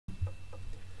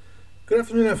Good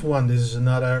afternoon everyone, this is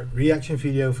another reaction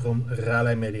video from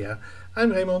RaLei Media.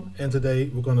 I'm Raymond and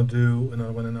today we're going to do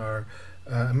another one in our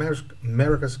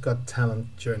America's Got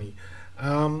Talent journey.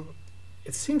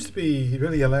 It seems to be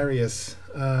really hilarious.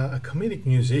 A comedic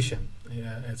musician,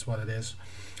 yeah, it's what it is.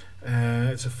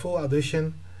 It's a full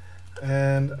audition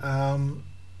and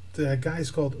the guy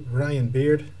is called Ryan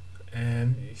Beard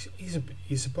and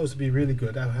he's supposed to be really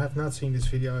good. I have not seen this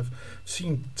video. I've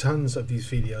seen tons of these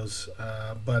videos,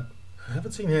 but I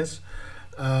haven't seen his.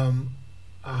 I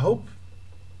hope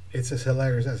it's as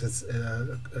hilarious as it's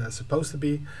supposed to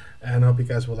be, and I hope you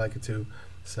guys will like it too.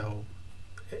 So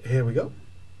here we go.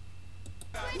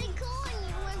 Pretty cool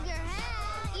with your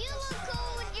hat. You look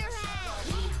cool with your hat.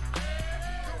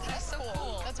 That's so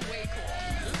cool. That's way cool.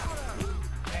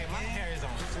 Hey, my hair is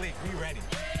on fleek. We ready.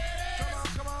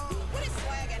 Come on. What is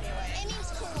swag anyway? It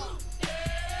means cool.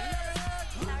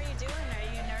 How are you doing?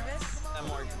 Are you nervous? I'm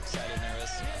more excited,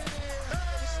 nervous. You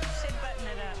should button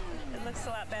it up. It looks a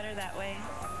lot better that way.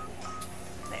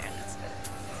 There, that's good.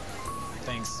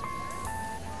 Thanks.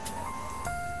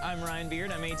 I'm Ryan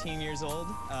Beard. I'm 18 years old.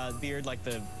 Beard like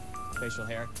the facial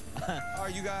hair. Are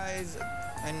you guys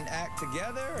an act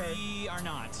together? Or? We are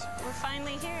not. We're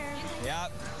finally here.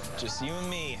 Yep, just you and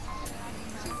me.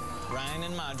 Ryan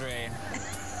and Madre.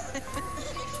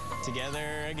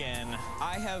 Together again.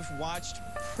 I have watched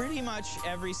pretty much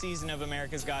every season of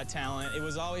America's Got Talent. It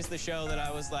was always the show that I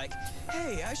was like,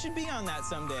 hey, I should be on that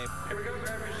someday. Here we go,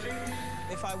 grab your seats.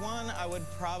 If I won, I would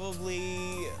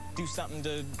probably do something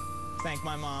to thank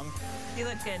my mom. You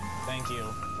look good. Thank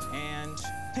you. And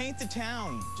paint the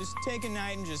town. Just take a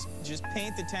night and just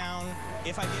paint the town.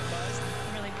 If I get buzzed,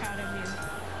 I'm really proud of you.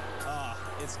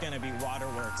 it's gonna be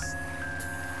waterworks.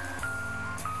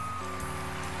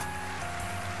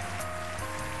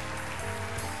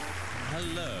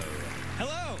 Hello.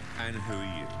 Hello, And who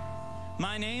are you?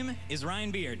 my name is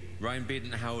Ryan Beard. Ryan Beard,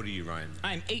 and how old are you, Ryan?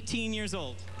 I'm 18 years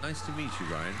old. Nice to meet you,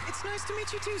 Ryan. It's nice to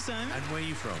meet you too, son. And where are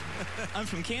you from? I'm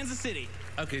from Kansas City.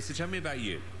 Okay, so tell me about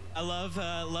you. I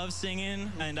love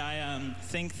singing, and I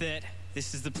think that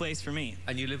this is the place for me.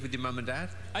 And you live with your mum and dad?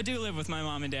 I do live with my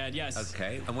mom and dad, yes.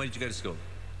 Okay. And where did you go to school?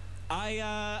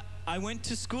 I went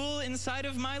to school inside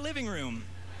of my living room.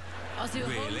 Also,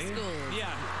 Really? homeschool.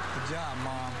 Yeah. Good job,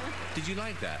 Mom. Did you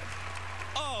like that?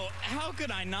 Oh, how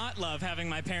could I not love having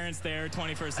my parents there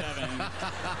 24/7?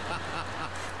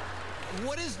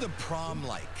 What is the prom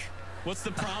like? What's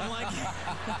the prom like?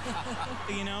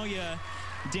 You know, you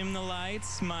dim the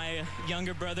lights, my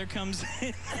younger brother comes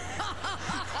in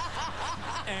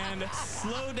and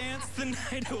slow dance the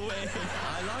night away.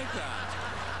 I like that.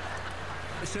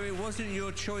 So it wasn't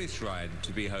your choice, Ryan,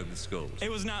 to be homeschooled? It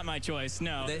was not my choice,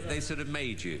 no. They sort of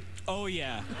made you. Oh,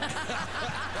 yeah.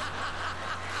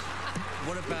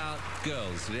 What about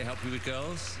girls? Did it help you with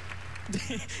girls?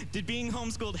 Did being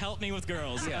homeschooled help me with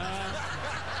girls? Yeah.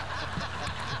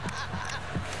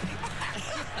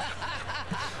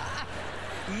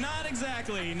 Not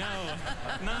exactly, no.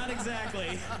 Not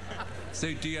exactly.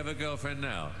 So do you have a girlfriend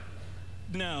now?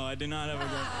 No, I do not have a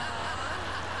girlfriend.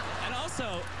 And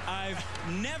also, I've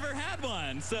never had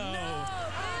one, so...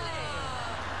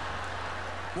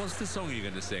 What's the song you're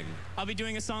going to sing? I'll be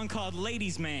doing a song called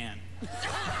Ladies' Man. You wrote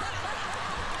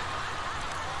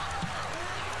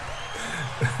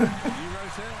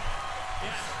it?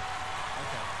 Yeah.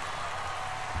 Okay.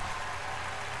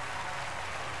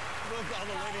 Look, all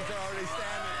the ladies are already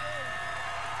standing.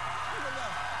 Look at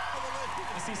that. All the ladies.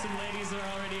 I see some ladies are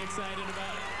already excited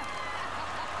about it.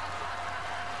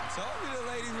 Told you the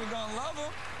ladies were gonna love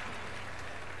them.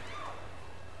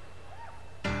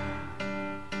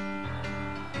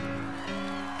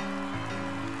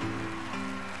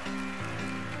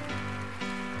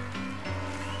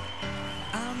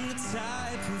 I'm the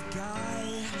type of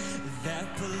guy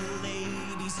that the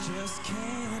ladies just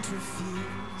can't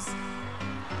refuse.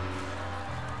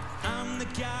 I'm the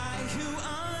guy who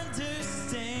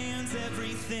understands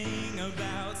everything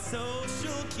about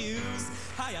social cues.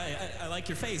 Hi, I like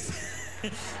your face. I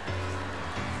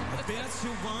bet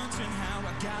you're wondering how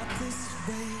I got this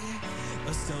way.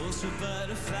 A social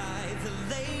butterfly, the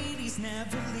ladies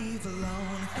never leave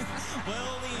alone.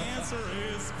 Well, the answer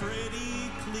is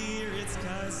pretty clear. It's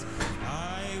 'cause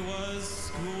I was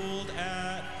schooled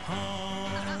at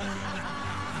home.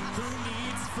 Who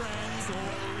needs friends or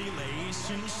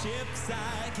relationships?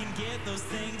 I can get those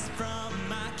things from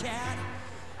my cat,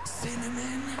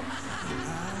 Cinnamon.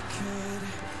 I could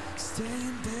stay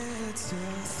in bed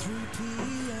till 3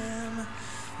 p.m.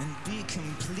 and be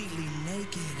completely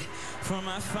naked for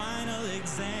my final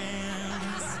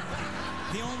exams.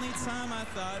 The only time I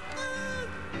thought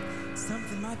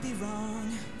something might be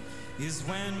wrong is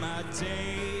when my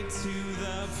date to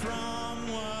the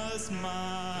prom was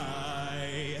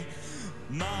my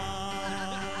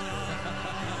mom.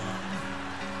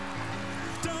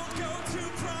 Don't go to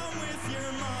prom with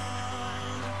your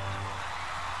mom.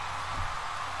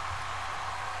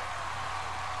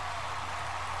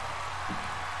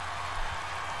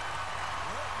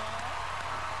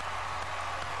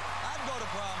 I'd go to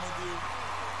prom with you.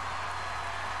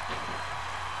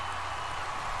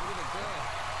 Look at the girl.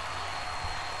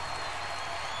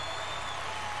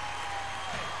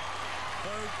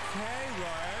 Okay,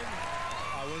 Ryan.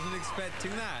 I wasn't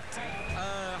expecting that.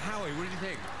 Howie, what did you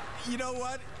think? You know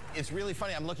what? It's really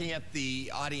funny. I'm looking at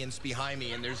the audience behind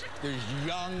me, and there's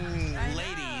young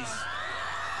ladies.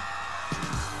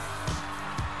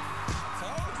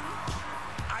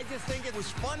 I just think it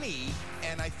was funny,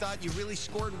 and I thought you really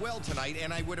scored well tonight,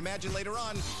 and I would imagine later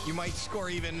on you might score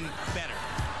even better.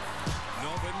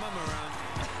 Not with Mum around.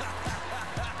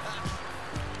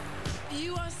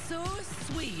 You are so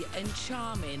sweet and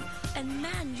charming, and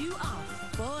man, you are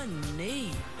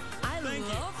funny. I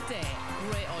loved it.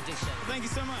 Great audition. Thank you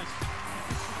so much.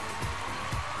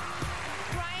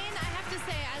 Ryan, I have to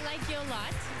say, I like you a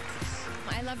lot.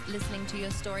 I loved listening to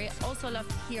your story. Also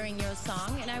loved hearing your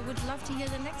song, and I would love to hear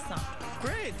the next song.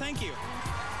 Great, thank you.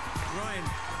 Ryan,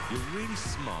 you're really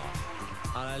smart.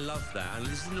 And I love that. And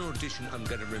this is an audition I'm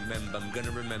going to remember. I'm going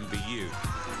to remember you.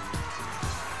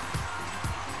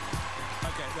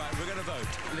 Okay, right, we're going to vote.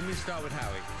 Let me start with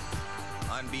Howie.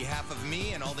 On behalf of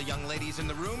me and all the young ladies in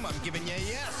the room, I'm giving you a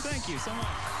yes. Thank you so much.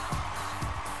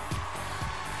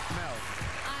 Mel.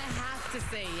 I have to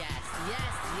say yes.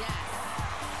 Yes, yes.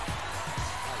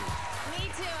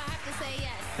 Me too, I have to say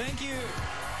yes. Thank you.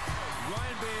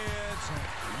 Ryan Beard,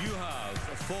 you have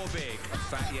 4 big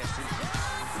fat yeses.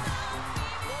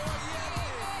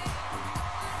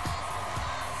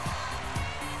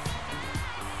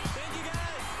 Thank you,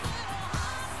 guys.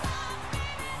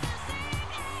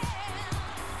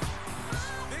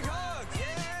 Big hugs.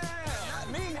 Yeah. Not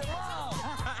me, your mom.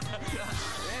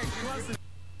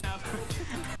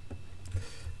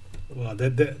 Well,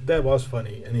 that was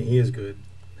funny, and he is good.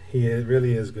 He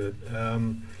really is good.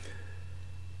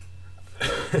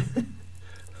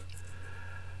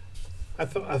 I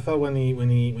thought when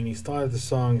he started the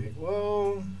song, like,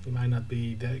 well, he might not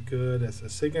be that good as a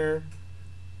singer,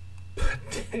 but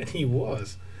then he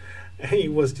was, and he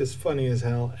was just funny as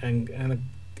hell, and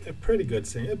a pretty good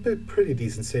singer, a pretty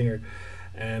decent singer,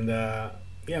 and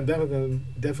yeah, I'm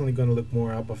definitely gonna look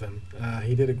more up of him.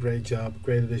 He did a great job,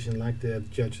 great audition, like the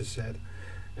judges said,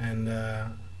 and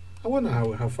I wonder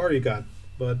how far he got,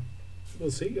 but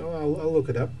we'll see. I'll look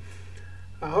it up.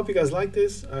 I hope you guys like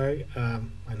this. I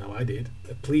know I did.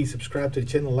 Please subscribe to the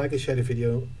channel, like and share the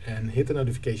video, and hit the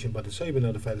notification button so you'll be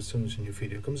notified as soon as a new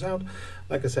video comes out.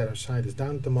 Like I said, our site is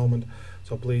down at the moment,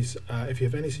 so please, if you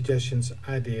have any suggestions,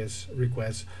 ideas,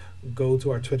 requests, go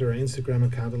to our Twitter or Instagram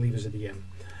account and leave us a DM.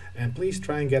 And please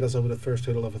try and get us over the first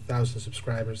hurdle of 1,000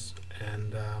 subscribers,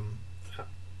 and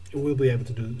we'll be able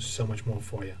to do so much more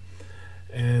for you.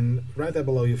 And right there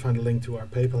below you find a link to our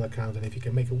PayPal account, and if you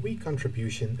can make a wee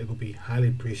contribution, it will be highly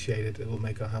appreciated. It will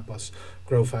help us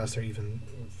grow faster, even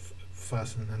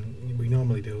faster than we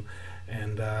normally do,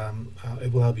 and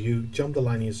it will help you jump the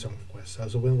line in your song request. So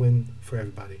it's a win-win for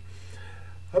everybody.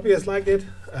 Hope you guys liked it.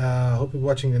 Hope you're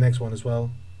watching the next one as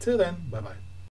well. Till then, bye bye.